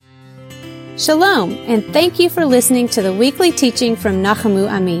Shalom, and thank you for listening to the weekly teaching from Nachamu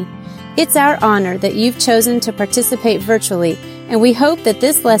Ami. It's our honor that you've chosen to participate virtually, and we hope that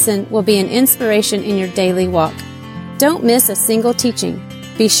this lesson will be an inspiration in your daily walk. Don't miss a single teaching.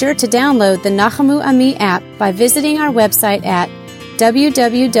 Be sure to download the Nachamu Ami app by visiting our website at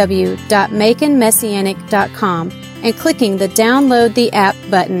www.maconmessianic.com and clicking the Download the App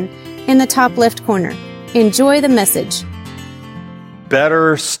button in the top left corner. Enjoy the message.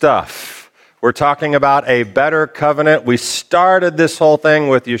 Better stuff. We're talking about a better covenant. We started this whole thing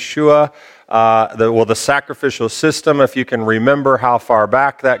with Yeshua, the sacrificial system, if you can remember how far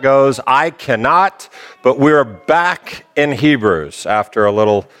back that goes. I cannot, but we're back in Hebrews after a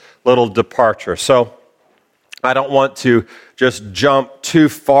little departure. So I don't want to just jump too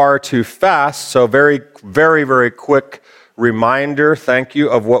far too fast. So very, very, very quick reminder, thank you,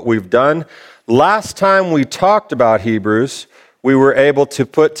 of what we've done. Last time we talked about Hebrews, we were able to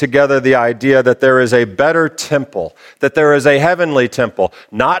put together the idea that there is a better temple, that there is a heavenly temple,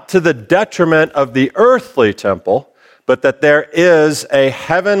 not to the detriment of the earthly temple, but that there is a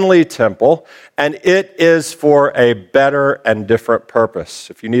heavenly temple, and it is for a better and different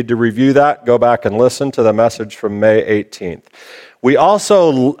purpose. If you need to review that, go back and listen to the message from May 18th. We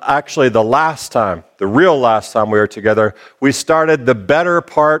also, actually the real last time we were together, we started the better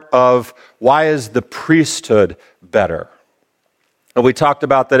part of why is the priesthood better? And we talked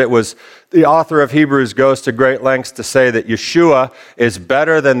about that it was the author of Hebrews goes to great lengths to say that Yeshua is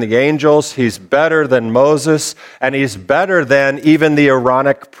better than the angels, he's better than Moses, and he's better than even the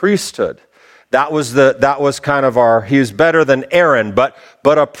Aaronic priesthood. That was kind of he's better than Aaron, but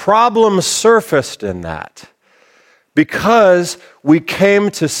a problem surfaced in that because we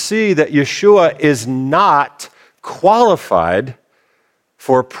came to see that Yeshua is not qualified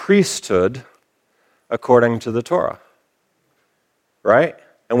for priesthood according to the Torah. Right?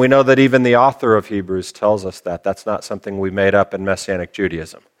 And we know that even the author of Hebrews tells us that. That's not something we made up in Messianic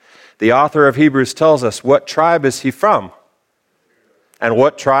Judaism. The author of Hebrews tells us what tribe is he from? And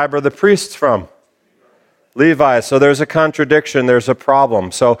what tribe are the priests from? Levi. So there's a contradiction, there's a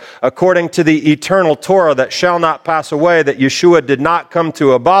problem. So according to the eternal Torah that shall not pass away, that Yeshua did not come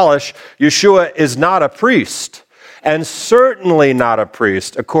to abolish, Yeshua is not a priest. And certainly not a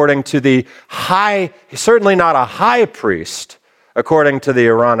priest according to certainly not a high priest according to the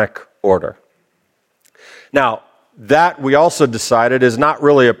Aaronic order. Now, that we also decided is not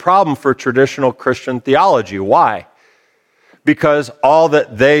really a problem for traditional Christian theology. Why? Because all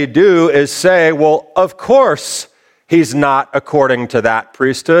that they do is say, well, of course he's not according to that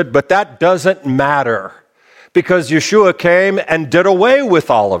priesthood, but that doesn't matter because Yeshua came and did away with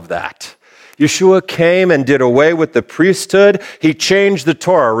all of that. Yeshua came and did away with the priesthood. He changed the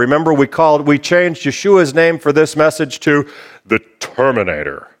Torah. Remember, we changed Yeshua's name for this message to the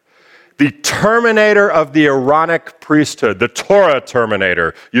Terminator. The Terminator of the Aaronic priesthood, the Torah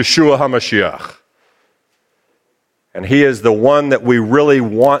Terminator, Yeshua HaMashiach. And he is the one that we really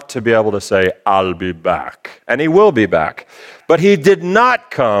want to be able to say, I'll be back. And he will be back. But he did not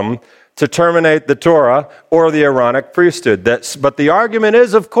come to terminate the Torah or the Aaronic priesthood. But the argument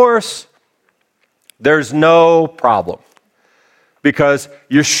is, of course, there's no problem because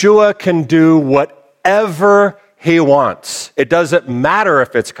Yeshua can do whatever he wants. It doesn't matter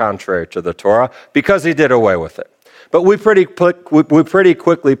if it's contrary to the Torah because he did away with it. But we pretty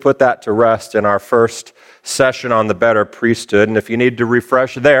quickly put that to rest in our first session on the better priesthood. And if you need to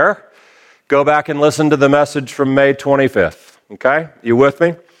refresh there, go back and listen to the message from May 25th. Okay? You with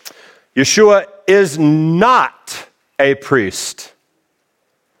me? Yeshua is not a priest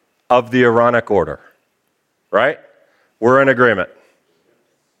of the Aaronic order. Right? We're in agreement.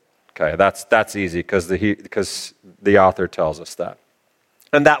 Okay, that's easy because the author tells us that.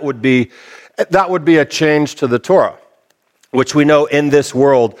 And that would be a change to the Torah, which we know in this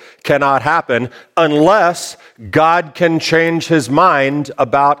world cannot happen unless God can change his mind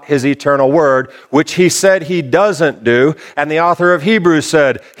about his eternal word, which he said he doesn't do, and the author of Hebrews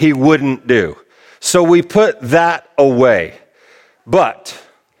said he wouldn't do. So we put that away. But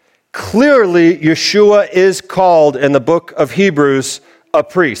clearly, Yeshua is called in the book of Hebrews a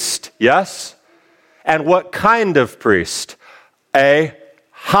priest, yes? And what kind of priest? A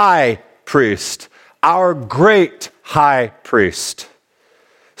high priest, our great high priest.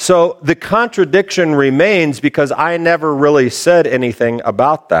 So the contradiction remains because I never really said anything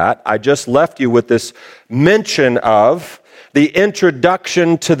about that. I just left you with this mention of the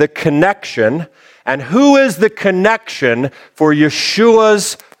introduction to the connection. And who is the connection for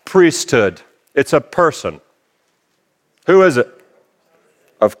Yeshua's priesthood? It's a person. Who is it?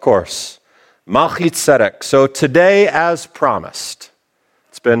 Of course, Melchitzedek. So today, as promised,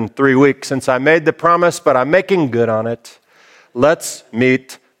 it's been 3 weeks since I made the promise, but I'm making good on it. Let's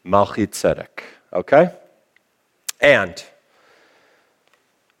meet Melchitzedek, okay? And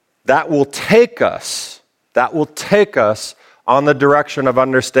that will take us on the direction of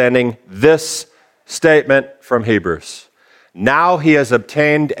understanding this statement from Hebrews. Now he has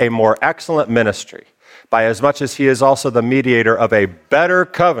obtained a more excellent ministry, by as much as he is also the mediator of a better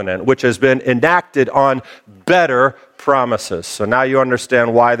covenant, which has been enacted on better promises. So now you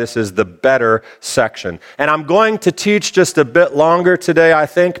understand why this is the better section. And I'm going to teach just a bit longer today, I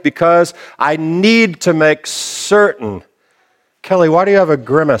think, because I need to make certain. Kelly, why do you have a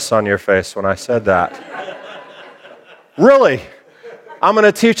grimace on your face when I said that? Really? I'm going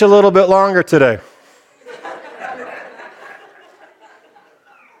to teach a little bit longer today.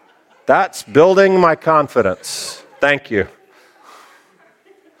 That's building my confidence. Thank you.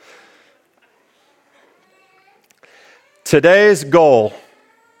 Today's goal,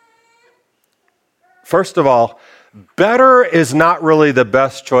 first of all, better is not really the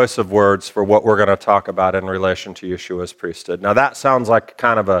best choice of words for what we're going to talk about in relation to Yeshua's priesthood. Now that sounds like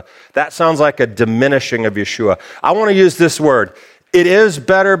a diminishing of Yeshua. I want to use this word. It is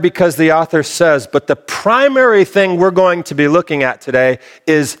better because the author says, but the primary thing we're going to be looking at today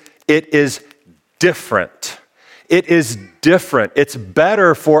is it is different. It is different. It's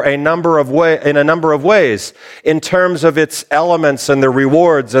better for in a number of ways in terms of its elements and the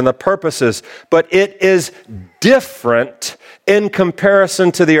rewards and the purposes, but it is different in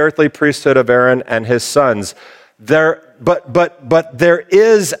comparison to the earthly priesthood of Aaron and his sons. But there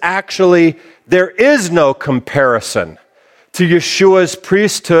is no comparison to Yeshua's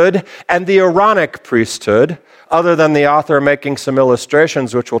priesthood and the Aaronic priesthood, other than the author making some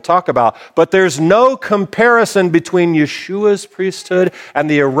illustrations, which we'll talk about. But there's no comparison between Yeshua's priesthood and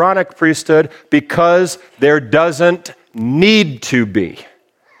the Aaronic priesthood because there doesn't need to be,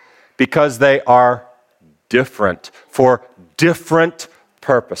 because they are different for different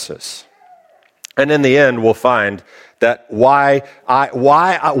purposes. And in the end, we'll find that why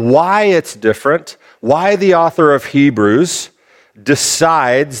it's different, why the author of Hebrews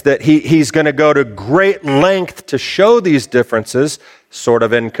decides that he's going to go to great length to show these differences, sort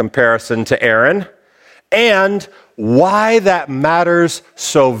of in comparison to Aaron, and why that matters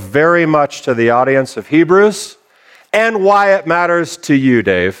so very much to the audience of Hebrews, and why it matters to you,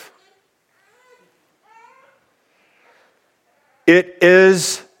 Dave. It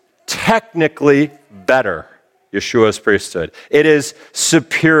is technically better, Yeshua's priesthood. It is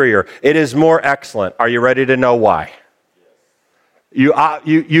superior. It is more excellent. Are you ready to know why?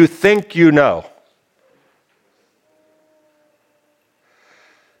 You think you know.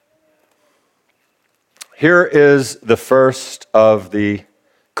 Here is the first of the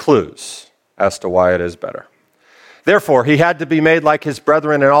clues as to why it is better. Therefore, he had to be made like his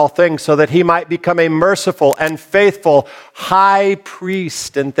brethren in all things so that he might become a merciful and faithful high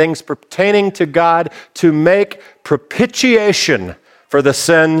priest in things pertaining to God to make propitiation for the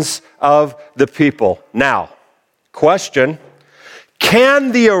sins of the people. Now, question.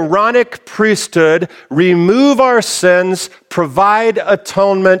 Can the Aaronic priesthood remove our sins, provide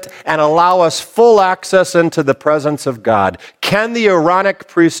atonement, and allow us full access into the presence of God? Can the Aaronic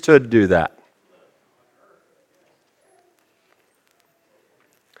priesthood do that?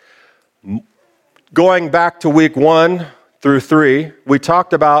 Going back to week 1 through 3, we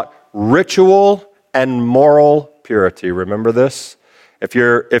talked about ritual and moral purity. Remember this? If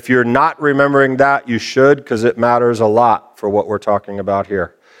you're not remembering that, you should, because it matters a lot for what we're talking about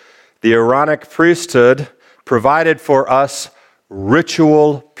here. The Aaronic priesthood provided for us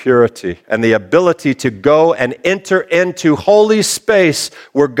ritual purity and the ability to go and enter into holy space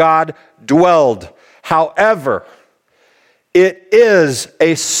where God dwelled. However, it is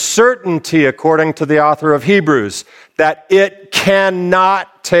a certainty, according to the author of Hebrews, that it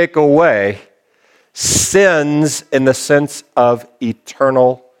cannot take away sins in the sense of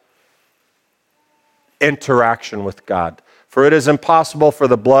eternal interaction with God. For it is impossible for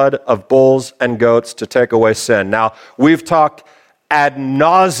the blood of bulls and goats to take away sin. Now, we've talked ad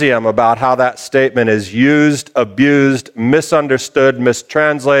nauseum about how that statement is used, abused, misunderstood,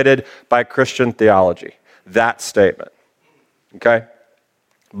 mistranslated by Christian theology. That statement. Okay?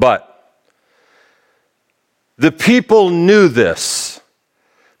 But the people knew this.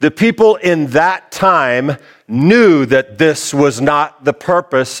 The people in that time knew that this was not the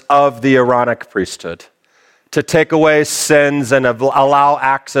purpose of the Aaronic priesthood, to take away sins and allow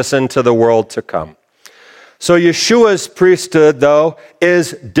access into the world to come. So Yeshua's priesthood, though,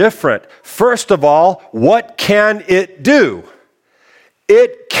 is different. First of all, what can it do?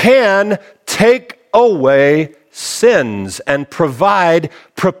 It can take away sins and provide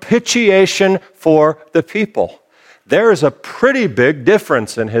propitiation for the people. There is a pretty big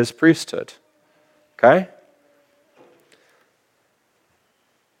difference in his priesthood. Okay?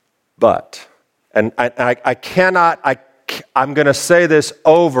 But, and I'm going to say this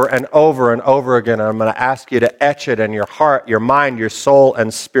over and over and over again, and I'm going to ask you to etch it in your heart, your mind, your soul,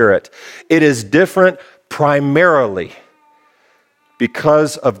 and spirit. It is different primarily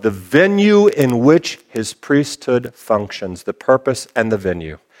because of the venue in which his priesthood functions, the purpose and the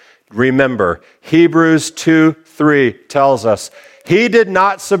venue. Remember, Hebrews 2:3 tells us, he did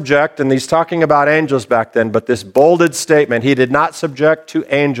not subject, and he's talking about angels back then, but this bolded statement, he did not subject to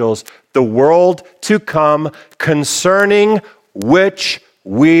angels the world to come concerning which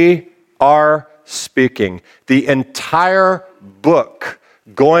we are speaking. The entire book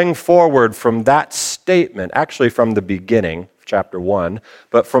going forward from that statement, actually from the beginning, chapter 1,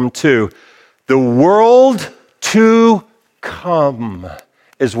 but from 2, the world to come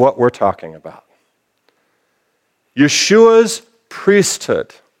is what we're talking about. Yeshua's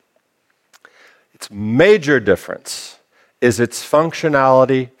priesthood, its major difference is its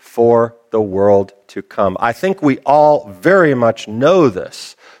functionality for the world to come. I think we all very much know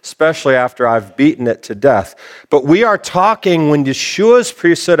this, especially after I've beaten it to death. But we are talking, when Yeshua's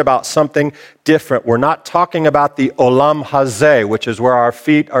priesthood, about something different. We're not talking about the olam hazeh, which is where our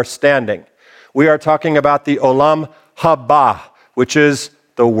feet are standing. We are talking about the olam haba, which is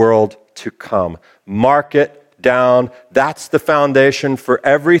the world to come. Mark it down. That's the foundation for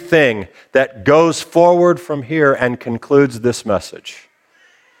everything that goes forward from here and concludes this message.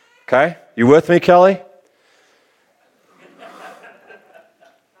 Okay? You with me, Kelly?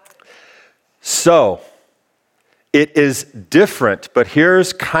 So, it is different, but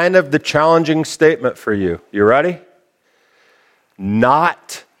here's kind of the challenging statement for you. You ready?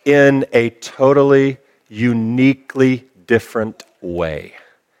 Not in a totally, uniquely different way.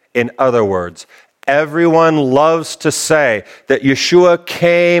 In other words, everyone loves to say that Yeshua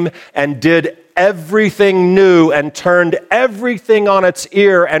came and did everything new and turned everything on its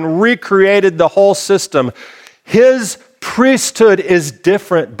ear and recreated the whole system. His priesthood is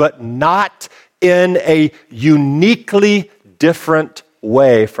different, but not in a uniquely different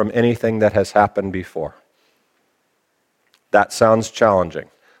way from anything that has happened before. That sounds challenging.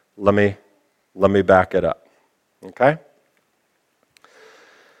 Let me back it up. Okay?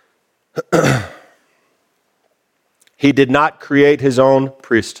 He did not create his own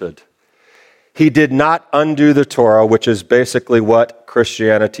priesthood. He did not undo the Torah, which is basically what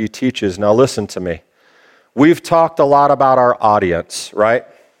Christianity teaches. Now listen to me. We've talked a lot about our audience, right?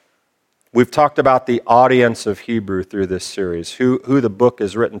 We've talked about the audience of Hebrew through this series, who the book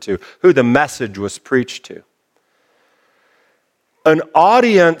is written to, who the message was preached to. An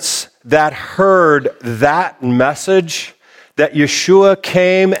audience that heard that message, that Yeshua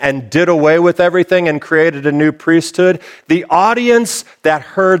came and did away with everything and created a new priesthood, the audience that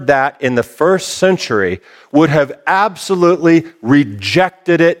heard that in the first century would have absolutely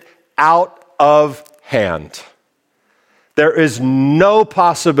rejected it out of hand. There is no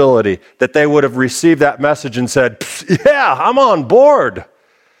possibility that they would have received that message and said, yeah, I'm on board.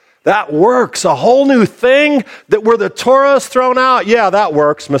 That works. A whole new thing that where the Torah is thrown out. Yeah, that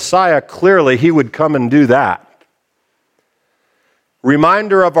works. Messiah, clearly, he would come and do that.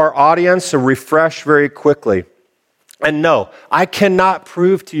 Reminder of our audience, a refresh very quickly. And no, I cannot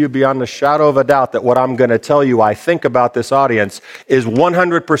prove to you beyond the shadow of a doubt that what I'm going to tell you I think about this audience is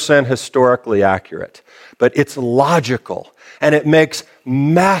 100% historically accurate. But it's logical, and it makes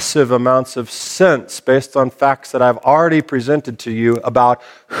massive amounts of sense based on facts that I've already presented to you about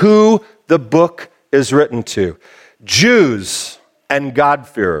who the book is written to. Jews and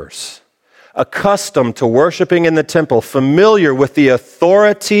God-fearers, accustomed to worshiping in the temple, familiar with the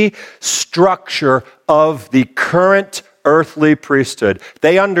authority structure of the current earthly priesthood.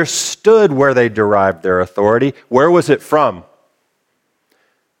 They understood where they derived their authority. Where was it from?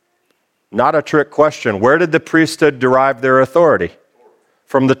 Not a trick question. Where did the priesthood derive their authority?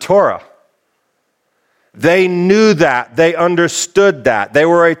 From the Torah. They knew that. They understood that. They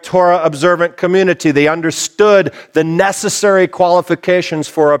were a Torah-observant community. They understood the necessary qualifications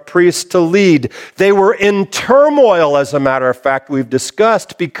for a priest to lead. They were in turmoil, as a matter of fact, we've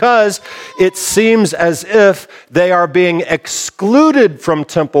discussed, because it seems as if they are being excluded from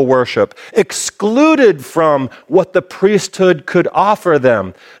temple worship, excluded from what the priesthood could offer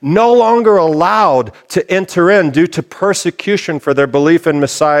them, no longer allowed to enter in due to persecution for their belief in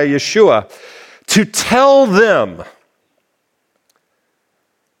Messiah Yeshua. To tell them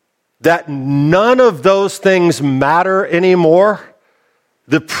that none of those things matter anymore,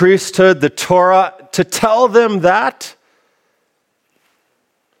 the priesthood, the Torah, But to tell them that,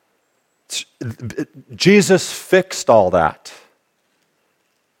 Jesus fixed all that.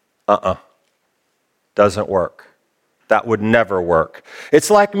 Doesn't work. That would never work. It's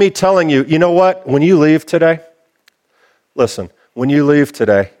like me telling you, you know what? When you leave today, listen, when you leave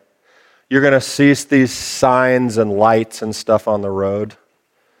today, you're going to see these signs and lights and stuff on the road.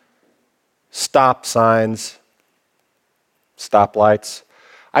 Stop signs, stop lights.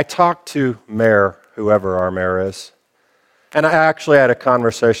 I talked to Mayor, whoever our mayor is, and I actually had a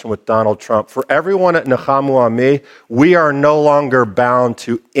conversation with Donald Trump. For everyone at Nachamu Ami, we are no longer bound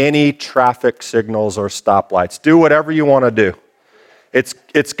to any traffic signals or stoplights. Do whatever you want to do.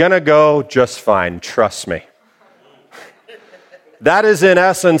 It's going to go just fine, trust me. That is, in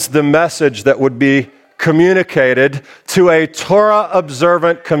essence, the message that would be communicated to a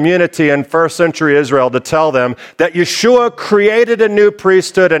Torah-observant community in first century Israel to tell them that Yeshua created a new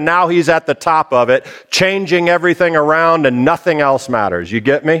priesthood and now he's at the top of it, changing everything around and nothing else matters. You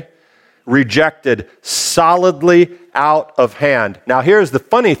get me? Rejected solidly out of hand. Now here's the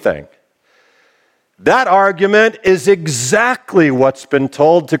funny thing. That argument is exactly what's been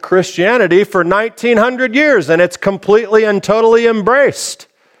told to Christianity for 1900 years, and it's completely and totally embraced,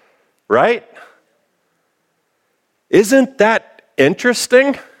 right? Isn't that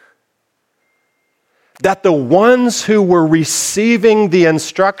interesting? That the ones who were receiving the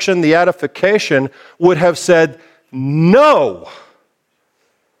instruction, the edification, would have said no.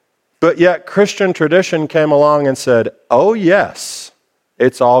 But yet Christian tradition came along and said, oh yes,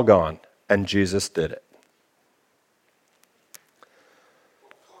 it's all gone. And Jesus did it.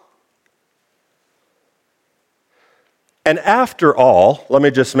 And after all, let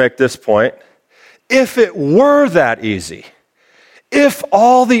me just make this point. If it were that easy, if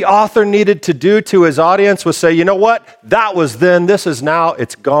all the author needed to do to his audience was say, you know what, that was then, this is now,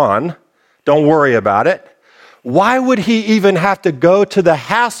 it's gone, don't worry about it, why would he even have to go to the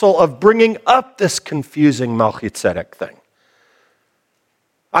hassle of bringing up this confusing Melchitzedek thing?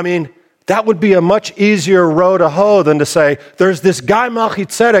 I mean, that would be a much easier row to hoe than to say, there's this guy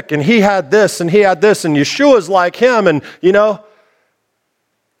Melchitzedek, and he had this, and Yeshua's like him, and, you know,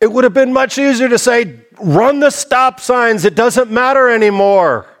 it would have been much easier to say, run the stop signs, it doesn't matter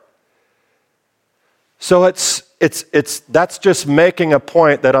anymore. So that's just making a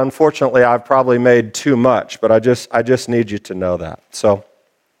point that unfortunately I've probably made too much, but I just need you to know that. So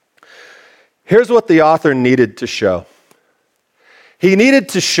here's what the author needed to show. He needed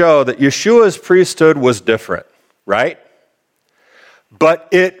to show that Yeshua's priesthood was different, right? But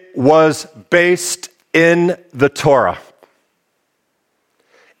it was based in the Torah.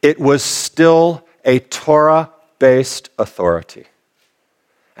 It was still a Torah-based authority.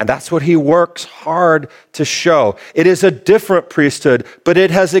 And that's what he works hard to show. It is a different priesthood, but it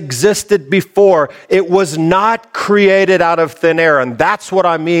has existed before. It was not created out of thin air. And that's what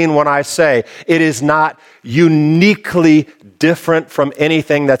I mean when I say it is not uniquely different from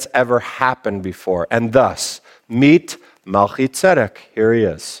anything that's ever happened before. And thus, meet Melchitzedek. Here he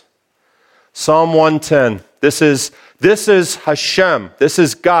is. Psalm 110. This is Hashem. This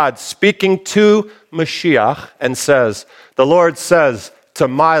is God speaking to Mashiach and says, the Lord says to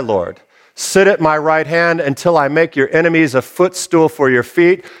my Lord, sit at my right hand until I make your enemies a footstool for your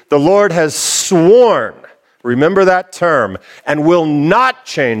feet. The Lord has sworn, remember that term, and will not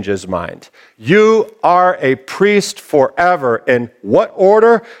change his mind. You are a priest forever. In what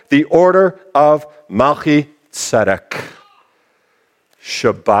order? The order of Melchitzedek.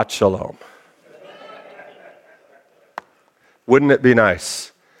 Shabbat shalom. Wouldn't it be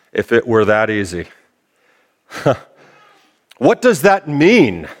nice if it were that easy? What does that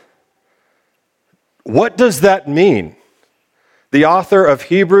mean? What does that mean? The author of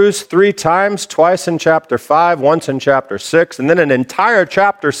Hebrews 3 times, twice in chapter 5, once in chapter 6, and then an entire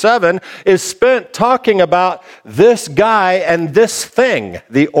chapter 7 is spent talking about this guy and this thing,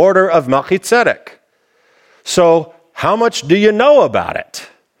 the order of Melchitzedek. So, how much do you know about it?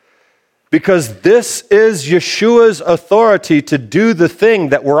 Because this is Yeshua's authority to do the thing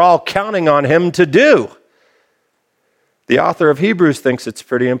that we're all counting on him to do. The author of Hebrews thinks it's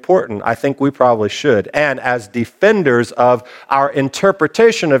pretty important. I think we probably should. And as defenders of our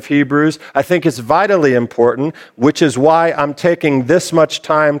interpretation of Hebrews, I think it's vitally important, which is why I'm taking this much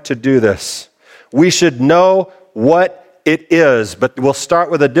time to do this. We should know what it is, but we'll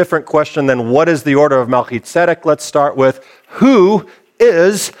start with a different question than what is the order of Melchitzedek. Let's start with who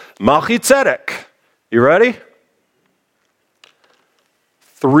is Melchitzedek. You ready?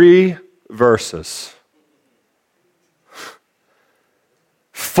 3 verses.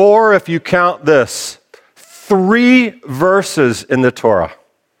 4 if you count this. 3 verses in the Torah.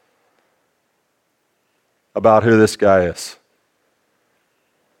 about who this guy is.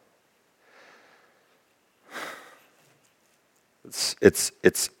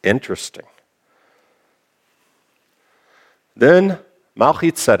 It's interesting. Then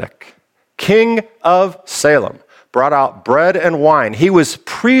Melchitzedek, king of Salem, brought out bread and wine. He was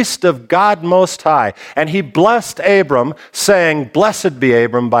priest of God Most High, and he blessed Abram, saying, "Blessed be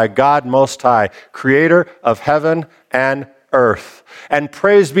Abram by God Most High, creator of heaven and earth. And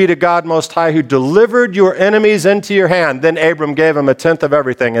praise be to God Most High, who delivered your enemies into your hand." Then Abram gave him a tenth of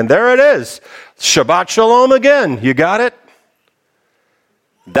everything. And there it is. Shabbat Shalom again. You got it?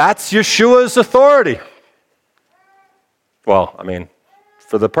 That's Yeshua's authority. Well, I mean,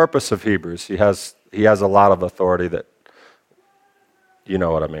 for the purpose of Hebrews, he has a lot of authority that, you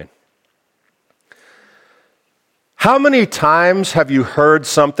know what I mean. How many times have you heard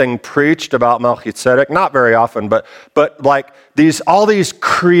something preached about Melchitzedek? Not very often, but like all these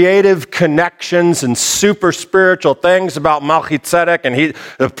creative connections and super spiritual things about Melchitzedek and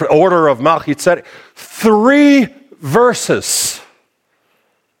the order of Melchitzedek. 3 verses.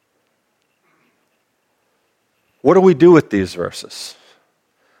 What do we do with these verses?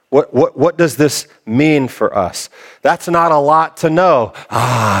 What does this mean for us? That's not a lot to know.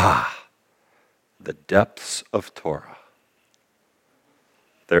 The depths of Torah.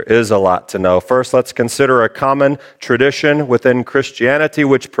 There is a lot to know. First, let's consider a common tradition within Christianity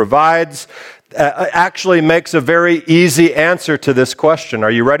which actually makes a very easy answer to this question. Are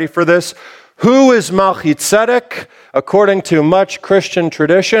you ready for this? Who is Melchitzedek? According to much Christian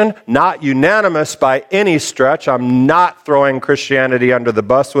tradition, not unanimous by any stretch. I'm not throwing Christianity under the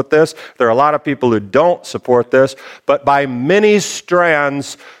bus with this. There are a lot of people who don't support this, but by many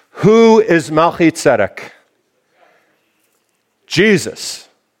strands, who is Melchitzedek? Jesus.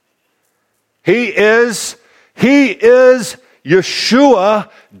 He is Yeshua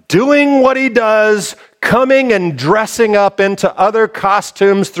doing what he does, coming and dressing up into other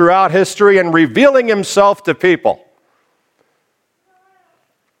costumes throughout history and revealing himself to people.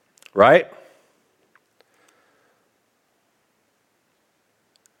 Right?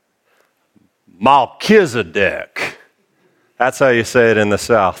 Melchitzedek. That's how you say it in the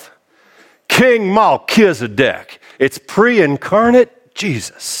South. King Melchitzedek. It's pre-incarnate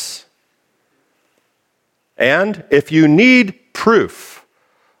Jesus. And if you need proof,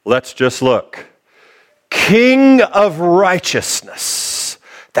 let's just look. King of righteousness.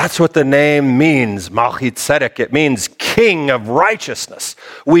 That's what the name means, Melchitzedek. It means king of righteousness.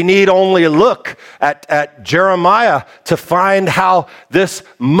 We need only look at Jeremiah to find how this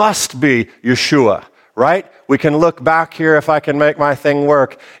must be Yeshua, right? We can look back here if I can make my thing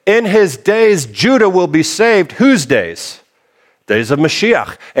work. In his days, Judah will be saved. Whose days? Days of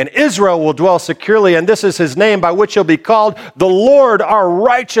Mashiach. And Israel will dwell securely, and this is his name by which he'll be called the Lord our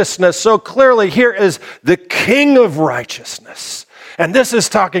righteousness. So clearly here is the king of righteousness. And this is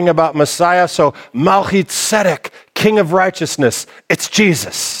talking about Messiah, so Melchitzedek, king of righteousness. It's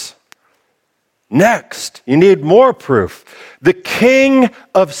Jesus. Next, you need more proof. The king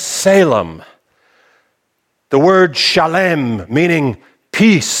of Salem. The word shalem, meaning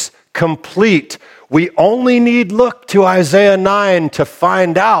peace, complete. We only need look to Isaiah 9 to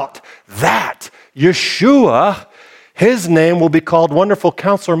find out that Yeshua, his name will be called Wonderful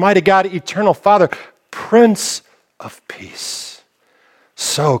Counselor, Mighty God, Eternal Father, Prince of Peace.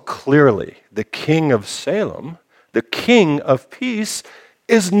 So clearly, the king of Salem, the king of peace,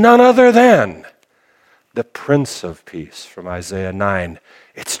 is none other than the Prince of Peace from Isaiah 9.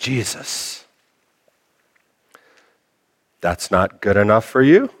 It's Jesus. That's not good enough for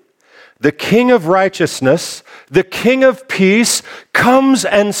you? The king of righteousness, the king of peace, comes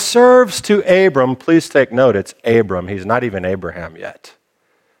and serves to Abram. Please take note, it's Abram. He's not even Abraham yet.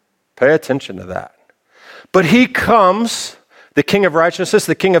 Pay attention to that. But he comes, the king of righteousness,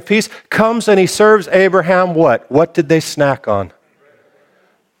 the king of peace, comes and he serves Abraham what? What did they snack on?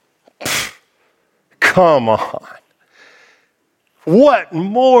 Come on. What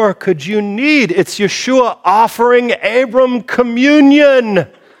more could you need? It's Yeshua offering Abram communion.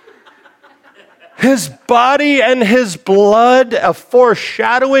 His body and his blood, a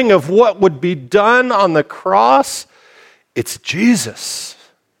foreshadowing of what would be done on the cross. It's Jesus.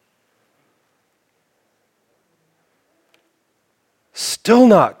 Still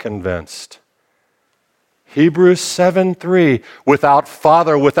not convinced. Hebrews 7:3, without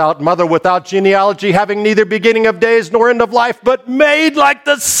father, without mother, without genealogy, having neither beginning of days nor end of life, but made like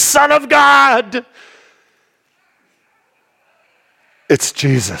the Son of God. It's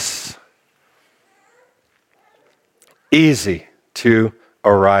Jesus. Easy to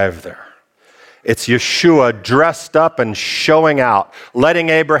arrive there. It's Yeshua dressed up and showing out, letting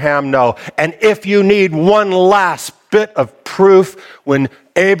Abraham know. And if you need one last bit of proof, when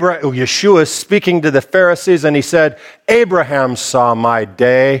Yeshua is speaking to the Pharisees and he said, Abraham saw my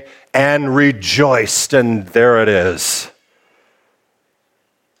day and rejoiced, and there it is.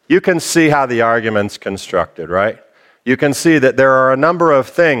 You can see how the argument's constructed, right? You can see that there are a number of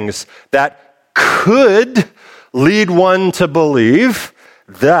things that could lead one to believe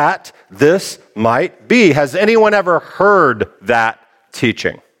that this might be. Has anyone ever heard that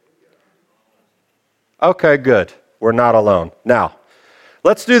teaching? Okay, good. We're not alone. Now,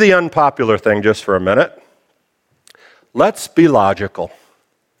 let's do the unpopular thing just for a minute. Let's be logical.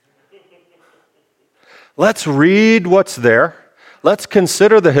 Let's read what's there. Let's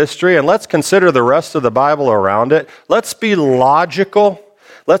consider the history, and let's consider the rest of the Bible around it. Let's be logical.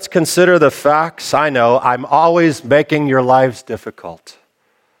 Let's consider the facts. I know I'm always making your lives difficult.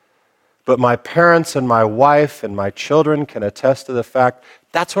 But my parents and my wife and my children can attest to the fact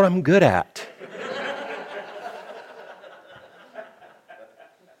that's what I'm good at.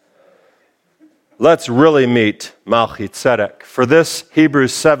 Let's really meet Melchitzedek. For this,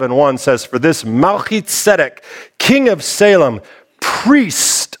 Hebrews 7:1 says, for this Melchitzedek, king of Salem,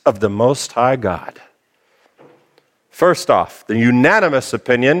 priest of the Most High God. First off, the unanimous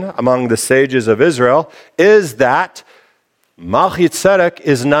opinion among the sages of Israel is that Melchitzedek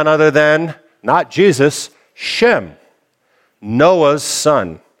is none other than, not Jesus, Shem, Noah's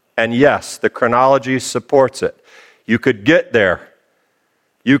son. And yes, the chronology supports it. You could get there.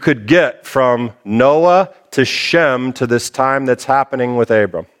 You could get from Noah to Shem to this time that's happening with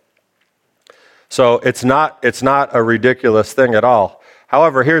Abram. So it's not a ridiculous thing at all.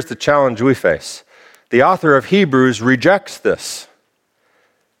 However, here's the challenge we face. The author of Hebrews rejects this.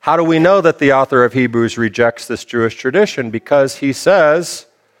 How do we know that the author of Hebrews rejects this Jewish tradition? Because he says,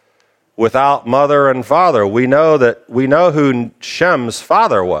 without mother and father, we know who Shem's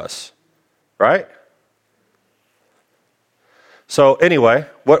father was, right? So anyway,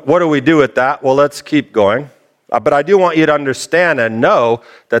 what do we do with that? Well, let's keep going. But I do want you to understand and know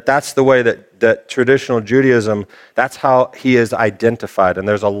that that's the way that traditional Judaism, that's how he is identified. And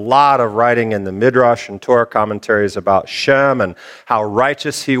there's a lot of writing in the Midrash and Torah commentaries about Shem and how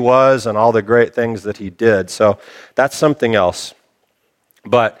righteous he was and all the great things that he did. So that's something else.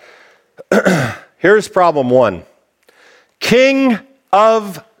 But here's problem one. King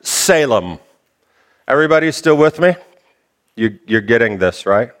of Salem. Everybody still with me? You're getting this,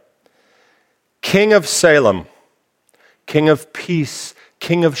 right? King of Salem. King of peace,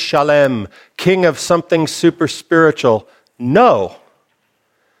 king of shalem, king of something super spiritual. No.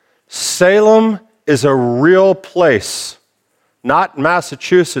 Salem is a real place, not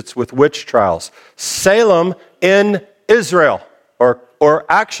Massachusetts with witch trials. Salem in Israel, or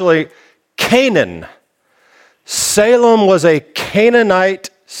actually Canaan. Salem was a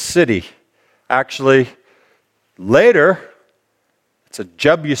Canaanite city. Actually, later, it's a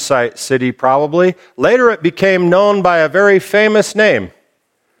Jebusite city probably. Later it became known by a very famous name.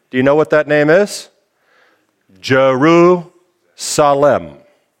 Do you know what that name is? Jerusalem.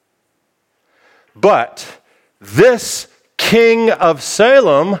 But this king of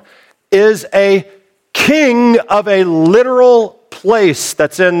Salem is a king of a literal place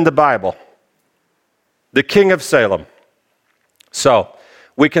that's in the Bible. The king of Salem. So,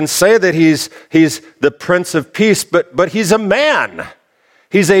 we can say that he's the Prince of Peace, but he's a man.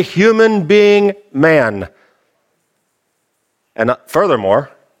 He's a human being man. And furthermore,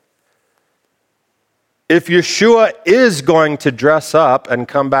 if Yeshua is going to dress up and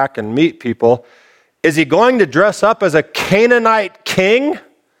come back and meet people, is he going to dress up as a Canaanite king?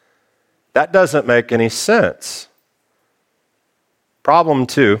 That doesn't make any sense. Problem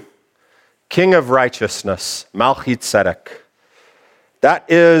two, king of righteousness, Melchitzedek. That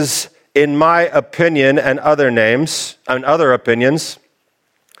is, in my opinion and other opinions,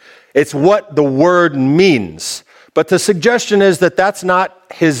 it's what the word means. But the suggestion is that that's not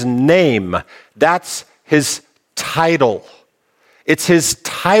his name. That's his title. It's his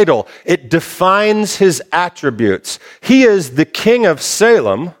title. It defines his attributes. He is the king of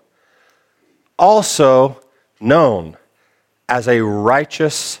Salem, also known as a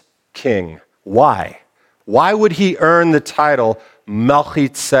righteous king. Why? Why would he earn the title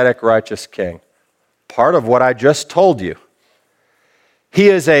Melchitzedek, righteous king? Part of what I just told you. He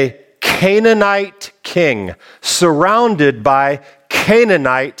is a Canaanite king surrounded by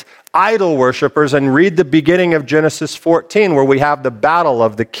Canaanite idol worshipers and read the beginning of Genesis 14 where we have the battle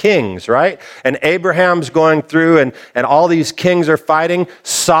of the kings, right? And Abraham's going through and all these kings are fighting.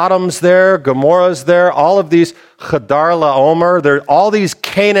 Sodom's there, Gomorrah's there, all of these Chedar Laomer, there are all these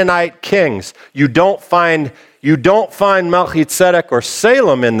Canaanite kings. You don't find Melchitzedek or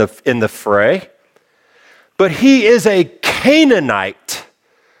Salem in the fray, but he is a Canaanite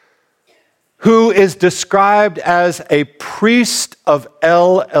who is described as a priest of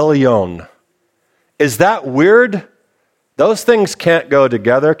El Elyon. Is that weird? Those things can't go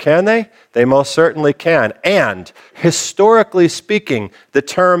together, can they? They most certainly can. And historically speaking, the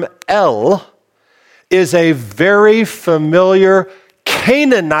term El is a very familiar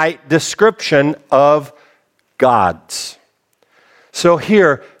Canaanite description of gods. So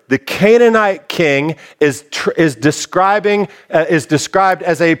here, the Canaanite king is described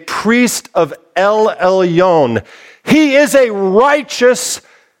as a priest of El Elyon. He is a righteous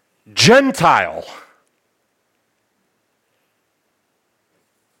Gentile.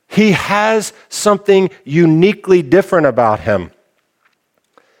 He has something uniquely different about him.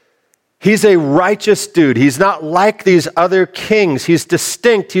 He's a righteous dude. He's not like these other kings. He's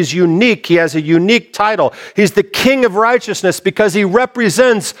distinct. He's unique. He has a unique title. He's the king of righteousness because he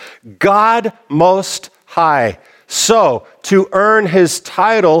represents God Most High. So, to earn his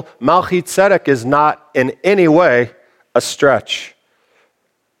title, Melchitzedek is not in any way a stretch.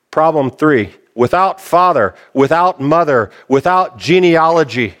 Problem 3, without father, without mother, without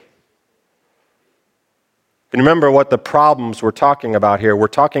genealogy. And remember what the problems we're talking about here. We're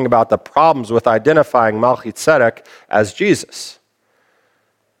talking about the problems with identifying Melchitzedek as Jesus.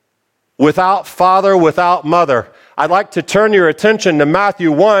 Without father, without mother. I'd like to turn your attention to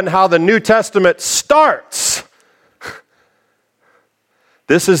Matthew 1, how the New Testament starts.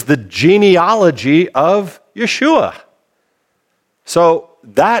 This is the genealogy of Yeshua. So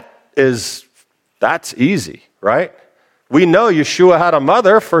that's easy, right? We know Yeshua had a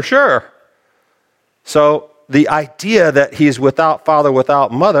mother for sure. So the idea that he's without father,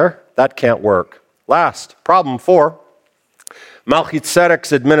 without mother, that can't work. Last, problem 4.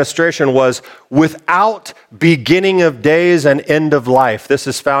 Melchizedek's administration was without beginning of days and end of life. This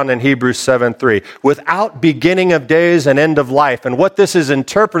is found in Hebrews 7:3. Without beginning of days and end of life. And what this is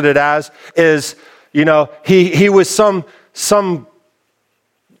interpreted as is, he was some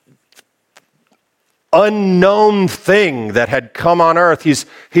unknown thing that had come on earth. He's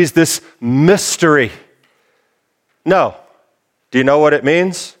this mystery. No. Do you know what it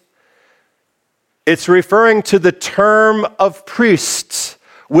means? It's referring to the term of priests,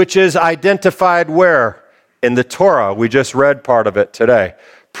 which is identified where? In the Torah. We just read part of it today.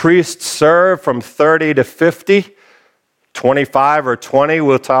 Priests serve from 30 to 50, 25 or 20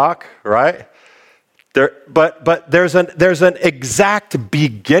 we'll talk, right? But there's an exact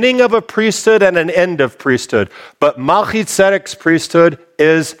beginning of a priesthood and an end of priesthood. But Melchizedek's priesthood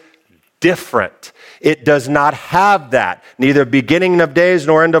is different. It does not have that, neither beginning of days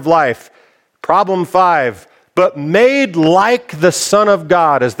nor end of life. Problem 5, but made like the Son of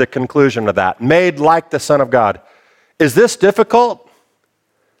God is the conclusion of that. Made like the Son of God. Is this difficult?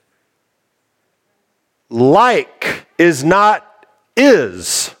 Like is not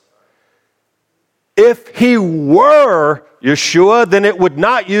is. If he were Yeshua, then it would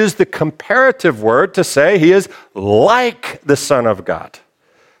not use the comparative word to say he is like the Son of God.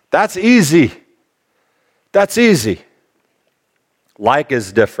 That's easy. That's easy. Like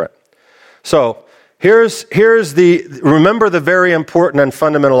is different. So remember the very important and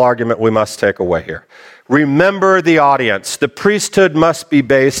fundamental argument we must take away here. Remember the audience. The priesthood must be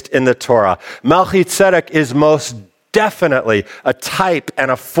based in the Torah. Melchizedek is most definitely a type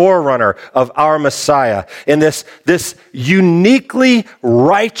and a forerunner of our Messiah. In this uniquely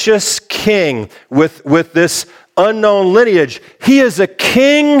righteous king with this unknown lineage, he is a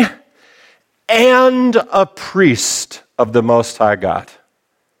king and a priest of the Most High God.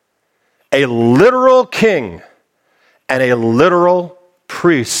 A literal king and a literal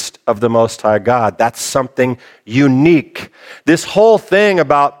priest of the Most High God. That's something unique. This whole thing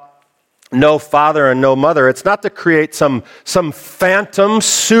about no father and no mother, it's not to create some phantom,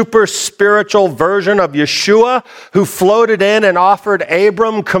 super spiritual version of Yeshua who floated in and offered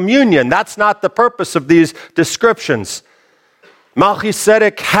Abram communion. That's not the purpose of these descriptions.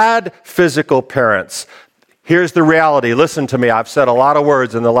 Melchizedek had physical parents. Here's the reality. Listen to me. I've said a lot of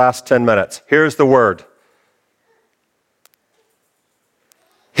words in the last 10 minutes. Here's the word.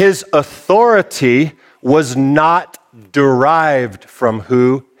 His authority was not derived from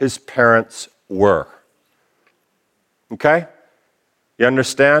who his parents were. Okay? You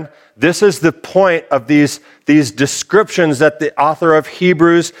understand? This is the point of these descriptions that the author of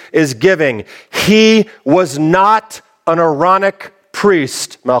Hebrews is giving. He was not an Aaronic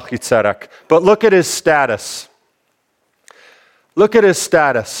priest, Melchitzedek, but look at his status. Look at his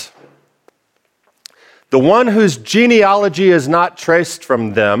status. The one whose genealogy is not traced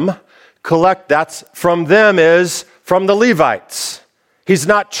from them, that's from them is from the Levites. He's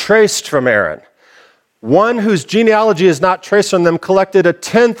not traced from Aaron. One whose genealogy is not traced from them collected a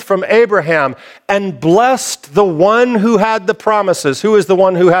tenth from Abraham and blessed the one who had the promises. Who is the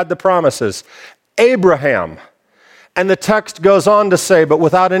one who had the promises? Abraham. And the text goes on to say, but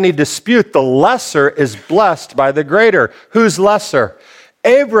without any dispute, the lesser is blessed by the greater. Who's lesser?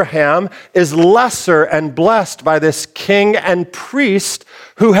 Abraham is lesser and blessed by this king and priest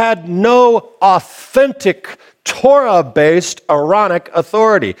who had no authentic Torah-based Aaronic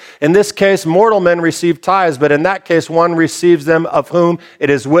authority. In this case, mortal men receive tithes, but in that case, one receives them of whom it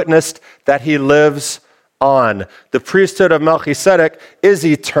is witnessed that he lives on. The priesthood of Melchizedek is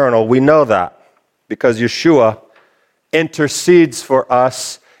eternal. We know that because Yeshua intercedes for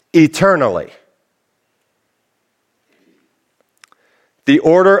us eternally. The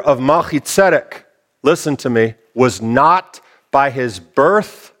order of Melchitzedek, listen to me, was not by his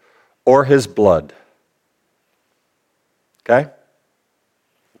birth or his blood. Okay?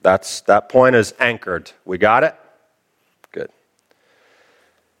 That point is anchored. We got it? Good.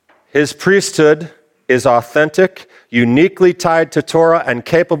 His priesthood is authentic, uniquely tied to Torah, and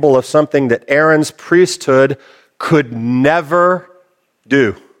capable of something that Aaron's priesthood could never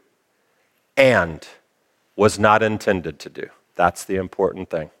do and was not intended to do. That's the important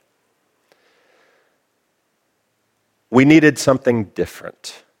thing. We needed something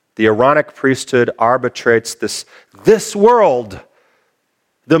different. The Aaronic priesthood arbitrates this world,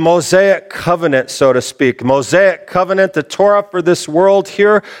 the Mosaic covenant, so to speak. Mosaic covenant, the Torah for this world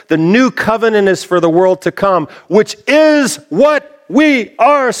here. The new covenant is for the world to come, which is what we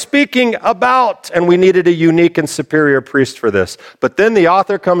are speaking about. And we needed a unique and superior priest for this. But then the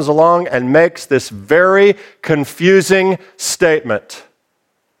author comes along and makes this very confusing statement.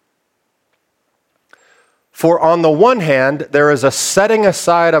 For on the one hand, there is a setting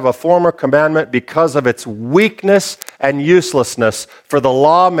aside of a former commandment because of its weakness and uselessness, for the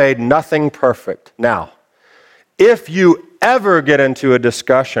law made nothing perfect. Now, if you ever get into a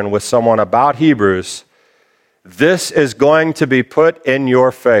discussion with someone about Hebrews, this is going to be put in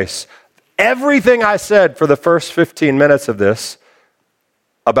your face. Everything I said for the first 15 minutes of this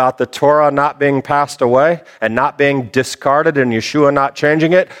about the Torah not being passed away and not being discarded and Yeshua not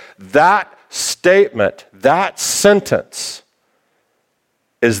changing it, that statement, that sentence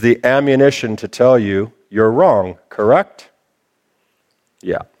is the ammunition to tell you you're wrong, correct?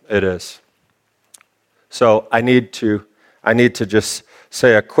 Yeah, it is. So I need to just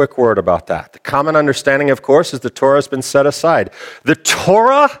say a quick word about that. The common understanding, of course, is the Torah has been set aside. The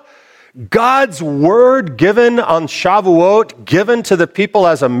Torah, God's word given on Shavuot, given to the people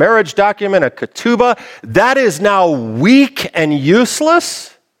as a marriage document, a ketubah, that is now weak and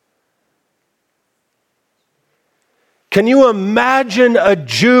useless? Can you imagine a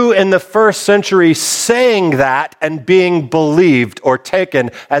Jew in the first century saying that and being believed or taken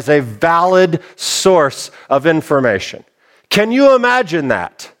as a valid source of information? Can you imagine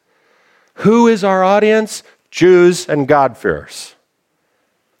that? Who is our audience? Jews and God-fearers.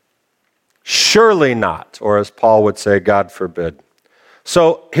 Surely not, or as Paul would say, God forbid.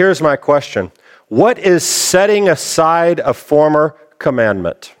 So here's my question. What is setting aside a former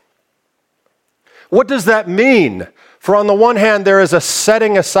commandment? What does that mean? For on the one hand, there is a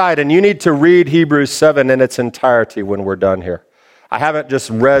setting aside, and you need to read Hebrews 7 in its entirety when we're done here. I haven't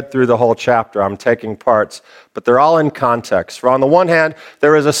just read through the whole chapter. I'm taking parts, but they're all in context. For on the one hand,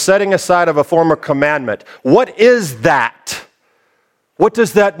 there is a setting aside of a former commandment. What is that? What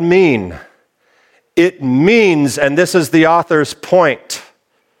does that mean? It means, and this is the author's point,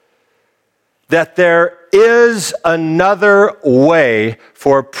 that there is another way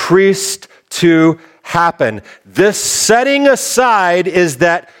for priests to happen. This setting aside is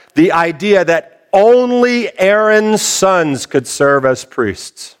that the idea that only Aaron's sons could serve as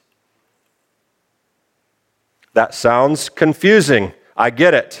priests. That sounds confusing. I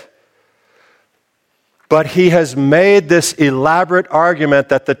get it. But he has made this elaborate argument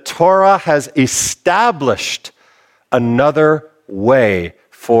that the Torah has established another way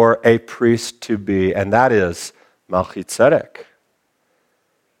for a priest to be, and that is Melchitzedek.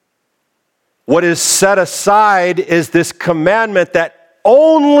 What is set aside is this commandment that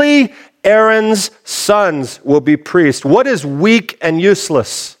only Aaron's sons will be priests. What is weak and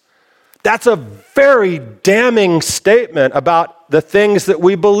useless? That's a very damning statement about the things that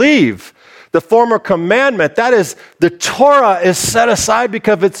we believe. The former commandment, that is, the Torah is set aside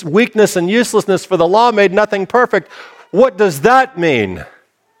because of its weakness and uselessness, for the law made nothing perfect. What does that mean?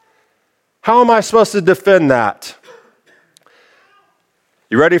 How am I supposed to defend that?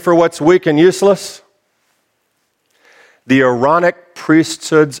 You ready for what's weak and useless? The Aaronic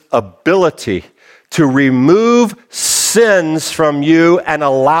priesthood's ability to remove sins from you and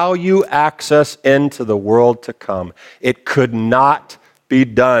allow you access into the world to come. It could not be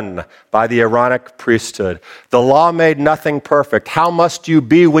done by the Aaronic priesthood. The law made nothing perfect. How must you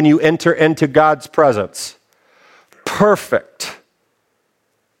be when you enter into God's presence? Perfect.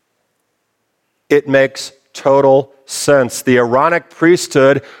 It makes total sense. The Aaronic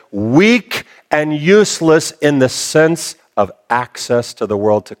priesthood, weak and useless in the sense of access to the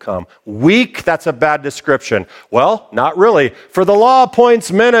world to come. Weak, that's a bad description. Well, not really. For the law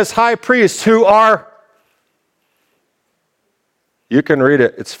appoints men as high priests who are, you can read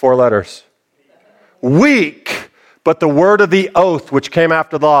it, it's 4 letters. Weak, but the word of the oath which came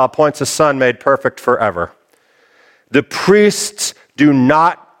after the law appoints a son made perfect forever. The priests do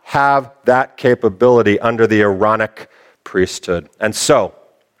not have that capability under the Aaronic priesthood. And so,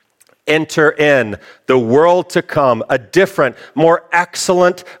 enter in the world to come, a different, more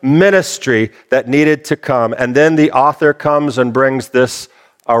excellent ministry that needed to come. And then the author comes and brings this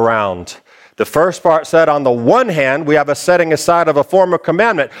around. The first part said, on the one hand, we have a setting aside of a former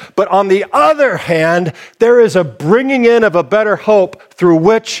commandment, but on the other hand, there is a bringing in of a better hope through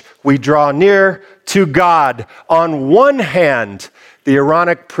which we draw near to God. On one hand, the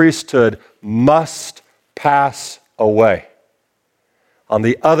Aaronic priesthood must pass away. On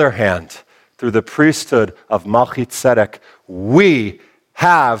the other hand, through the priesthood of Melchitzedek, we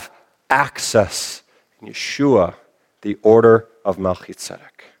have access in Yeshua, the order of Melchitzedek.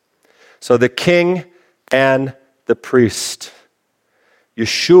 So the king and the priest.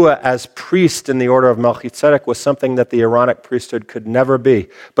 Yeshua as priest in the order of Melchitzedek was something that the Aaronic priesthood could never be.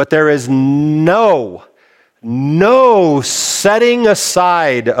 But there is no setting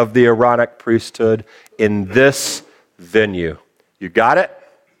aside of the Aaronic priesthood in this venue. You got it?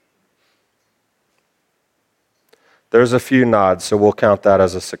 There's a few nods, so we'll count that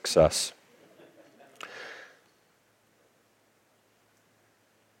as a success.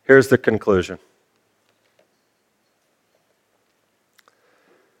 Here's the conclusion.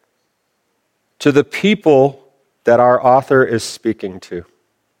 To the people that our author is speaking to,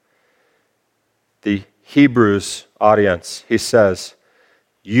 the Hebrews audience, he says,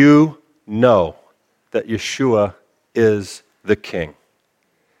 you know that Yeshua is the King.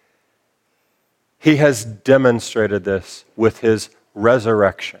 He has demonstrated this with his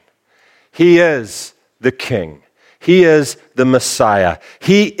resurrection. He is the King. He is the Messiah.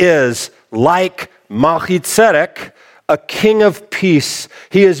 He is, like Melchitzedek, a king of peace.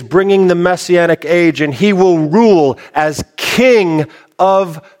 He is bringing the Messianic age, and he will rule as King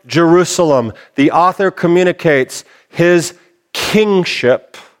of Jerusalem. The author communicates his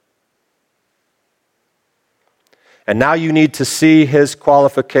kingship. And now you need to see his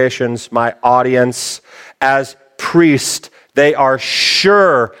qualifications, my audience, as priest. They are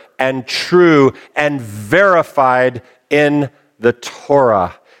sure and true and verified in the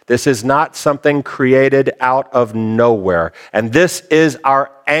Torah. This is not something created out of nowhere. And this is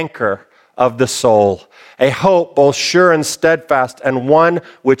our anchor of the soul, a hope both sure and steadfast, and one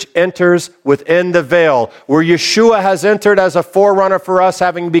which enters within the veil, where Yeshua has entered as a forerunner for us,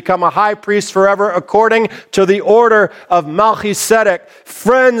 having become a high priest forever according to the order of Melchitzedek.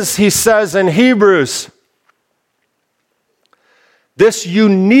 Friends, he says in Hebrews, this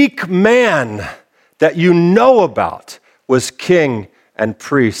unique man that you know about was king and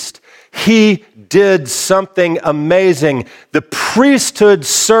priest. He did something amazing. The priesthood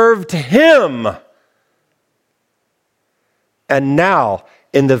served him. And now,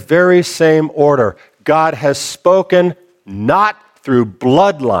 in the very same order, God has spoken not through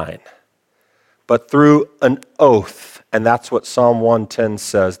bloodline, but through an oath. And that's what Psalm 110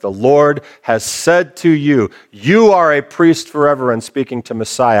 says. The Lord has said to you, you are a priest forever, and speaking to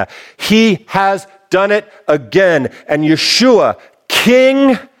Messiah. He has done it again. And Yeshua,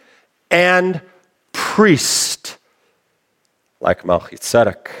 king and priest, like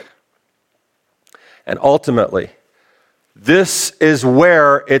Melchitzedek. And ultimately, this is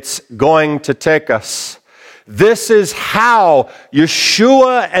where it's going to take us. This is how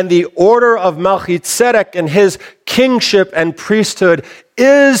Yeshua and the order of Melchitzedek and his kingship and priesthood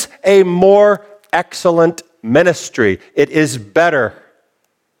is a more excellent ministry. It is better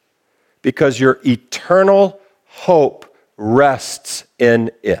because your eternal hope rests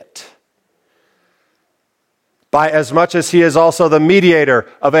in it. by as much as he is also the mediator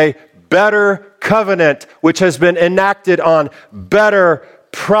of a better covenant, which has been enacted on better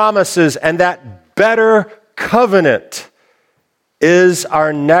promises. And that better covenant is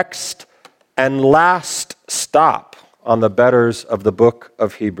our next and last stop on the betters of the book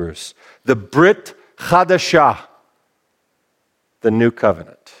of Hebrews. The Brit Chadashah, the new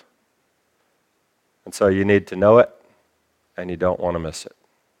covenant. And so you need to know it, and you don't want to miss it.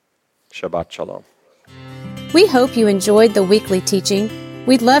 Shabbat Shalom. We hope you enjoyed the weekly teaching.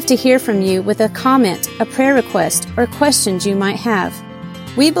 We'd love to hear from you with a comment, a prayer request, or questions you might have.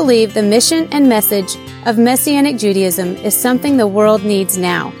 We believe the mission and message of Messianic Judaism is something the world needs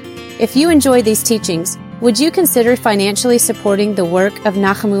now. If you enjoy these teachings, would you consider financially supporting the work of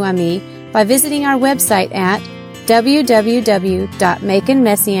Nachamu Ami by visiting our website at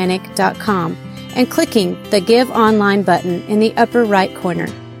www.makenmessianic.com and clicking the Give Online button in the upper right corner.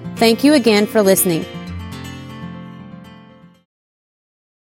 Thank you again for listening.